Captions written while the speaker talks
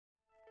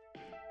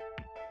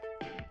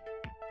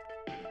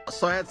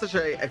So I had such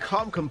a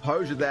calm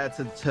composure there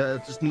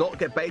to just not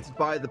get baited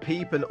by the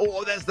peep. And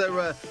there's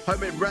their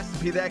homemade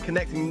recipe there,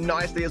 connecting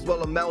nicely as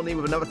well on Melanie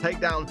with another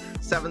takedown.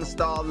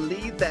 7-star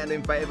lead then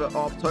in favor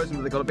of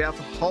Totem. They've got to be able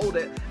to hold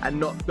it and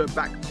not go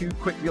back too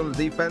quickly on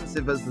the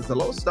defensive, as there's a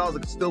lot of stars that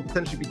could still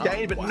potentially be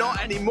gained, but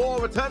not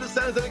anymore. Return to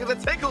center, they're going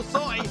to tickle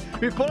Soy,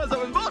 who follows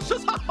up with more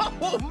shots.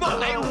 Oh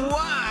my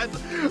word!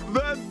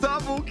 The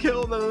double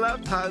kill on the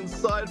left-hand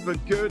side for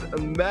good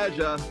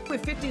measure.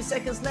 With 15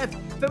 seconds left,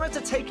 they're meant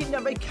to take it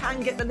down. They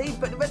can get the lead,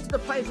 but the rest of the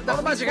players with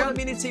the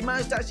immunity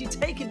managed to actually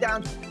take it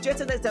down.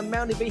 Jetta lets down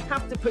Melanie. They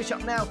have to push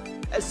up now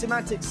as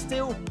Semantic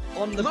still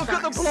on the Look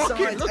at the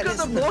blocking! Look at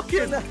the blocking!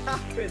 It's not gonna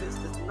happen. It's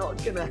just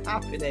not gonna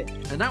happen.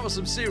 And that was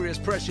some serious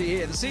pressure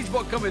here. The siege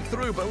bot coming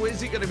through, but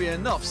is it going to be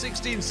enough?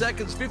 16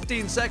 seconds,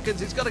 15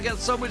 seconds. It's got to get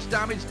so much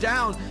damage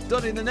down.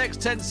 Done in the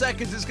next 10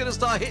 seconds. It's going to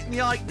start hitting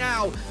the Ike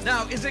now.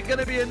 Now, is it going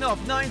to be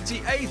enough?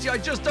 90, 80. I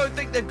just don't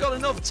think they've got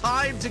enough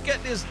time to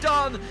get this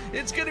done.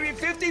 It's going to be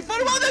 50,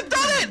 40. Oh, they've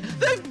done it!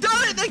 They've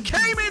done it! They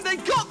came in. They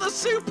got the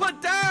super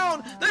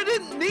down. They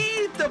didn't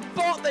need the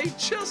bot. They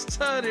just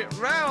turned it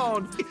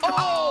round.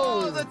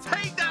 Oh, the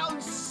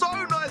takedown so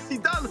nicely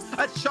done.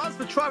 A chance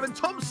for Tribe, and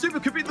Tom's super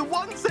could be the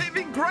one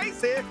saving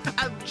grace here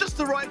at just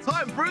the right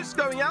time. Bruce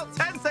going out,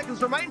 10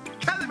 seconds remain.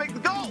 Can they make the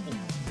goal?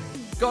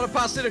 Got to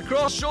pass it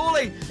across,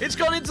 surely. It's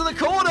gone into the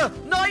corner.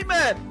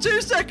 Nightmare.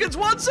 2 seconds,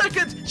 1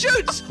 second.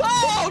 Shoots.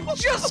 Oh,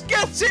 just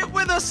gets it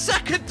with a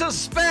second to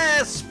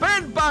spare.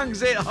 Spen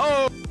bangs it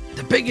home.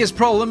 The biggest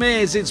problem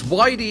is it's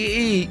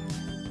YDE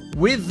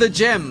with the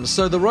gems,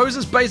 so the Rose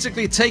is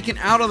basically taken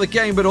out of the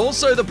game, but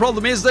also the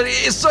problem is that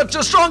it is such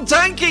a strong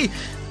tanky.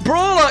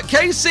 Brawler,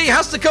 KC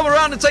has to come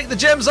around and take the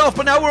gems off,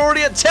 but now we're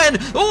already at 10.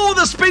 Oh,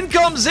 the spin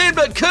comes in,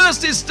 but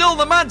Cursed is still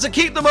the man to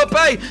keep them at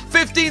bay.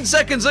 15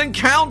 seconds and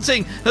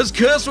counting as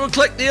Cursed will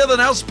collect the other.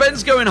 Now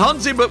Spen's going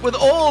hunting, but with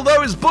all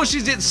those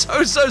bushes, it's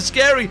so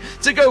scary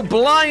to go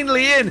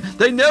blindly in.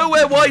 They know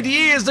where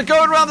YDE is. They're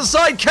going around the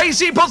side.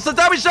 KC puts the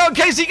damage down.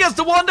 KC gets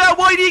the one down.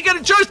 YDE get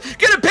a choice.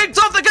 Get it picked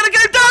off. They're going to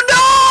get it down.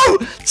 No!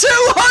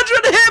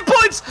 200 hit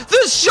points.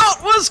 The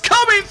shot was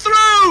coming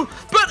through,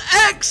 but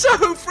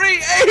EXO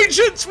free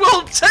agents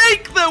will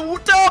take the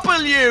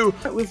W.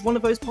 With one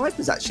of those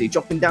Pipers actually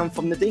dropping down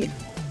from the Dean.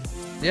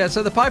 Yeah,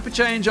 so the Piper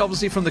change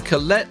obviously from the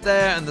Colette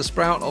there, and the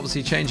Sprout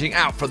obviously changing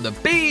out from the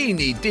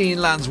Beanie.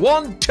 Dean lands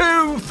 1,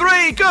 2,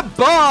 3.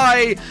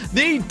 Goodbye.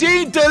 The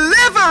Dean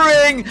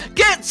delivering,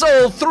 gets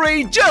all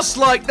 3 just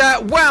like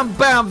that. Wham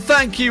bam,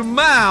 thank you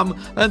ma'am,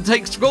 and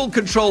takes full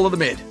control of the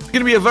mid. It's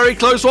going to be a very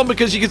close one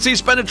because you can see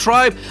Spen and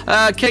Tribe,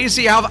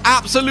 Casey have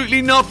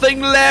absolutely nothing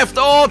left.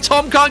 Oh,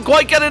 Tom can't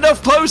quite get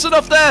enough close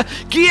enough there.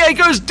 Guille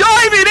goes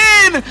diving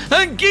in,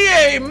 and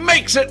Guille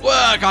makes it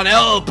work on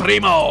El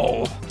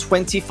Primo.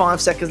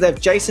 25 seconds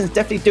left. Jason's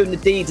definitely doing the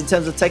deeds in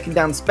terms of taking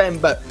down Spen,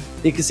 but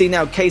you can see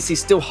now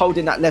Casey's still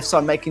holding that left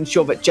side, making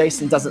sure that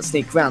Jason doesn't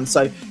sneak around.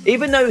 So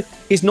even though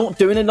he's not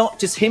doing a lot,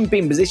 just him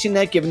being positioned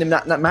there, giving him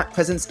that map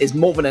presence is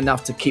more than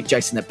enough to keep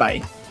Jason at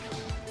bay.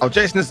 Oh,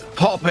 Jason is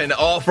popping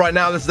off right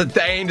now. This is a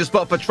danger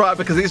spot for Tribe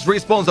because these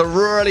respawns are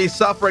really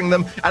suffering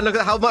them. And look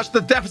at how much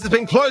the deficit's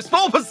been closed.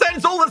 4%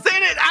 is all that's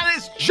in it, and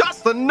it's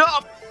just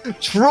enough.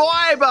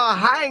 Tribe are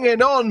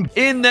hanging on.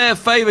 In their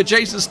favor,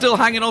 Jason's still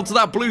hanging on to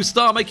that blue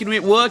star, making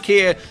it work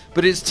here.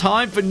 But it's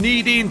time for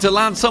Needine to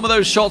land some of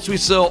those shots we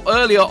saw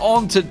earlier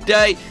on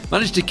today.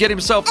 Managed to get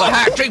himself a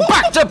hat trick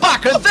back to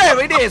back, and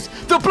there it is.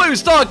 The blue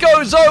star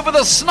goes over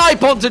the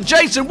snipe onto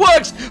Jason.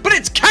 Works, but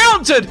it's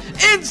countered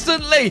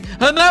instantly.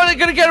 And now they're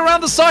going to get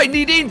around the side.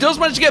 Needine does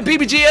manage to get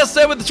BBGS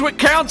there with the twit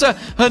counter.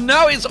 And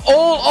now it's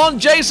all on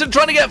Jason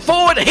trying to get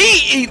forward.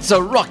 He eats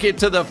a rocket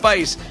to the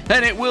face.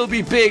 And it will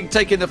be big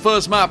taking the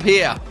first map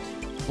here.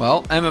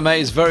 Well, MMA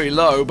is very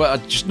low, but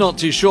I'm just not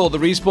too sure. The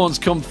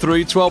respawns come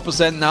through,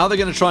 12% now. They're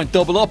going to try and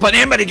double up, and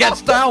him, and he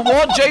gets down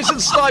one. Jason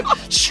snipe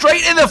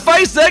straight in the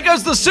face. There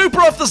goes the super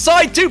off the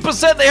side,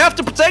 2%. They have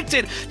to protect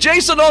it.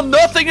 Jason on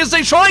nothing as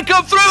they try and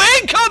come through.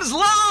 In comes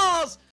Love.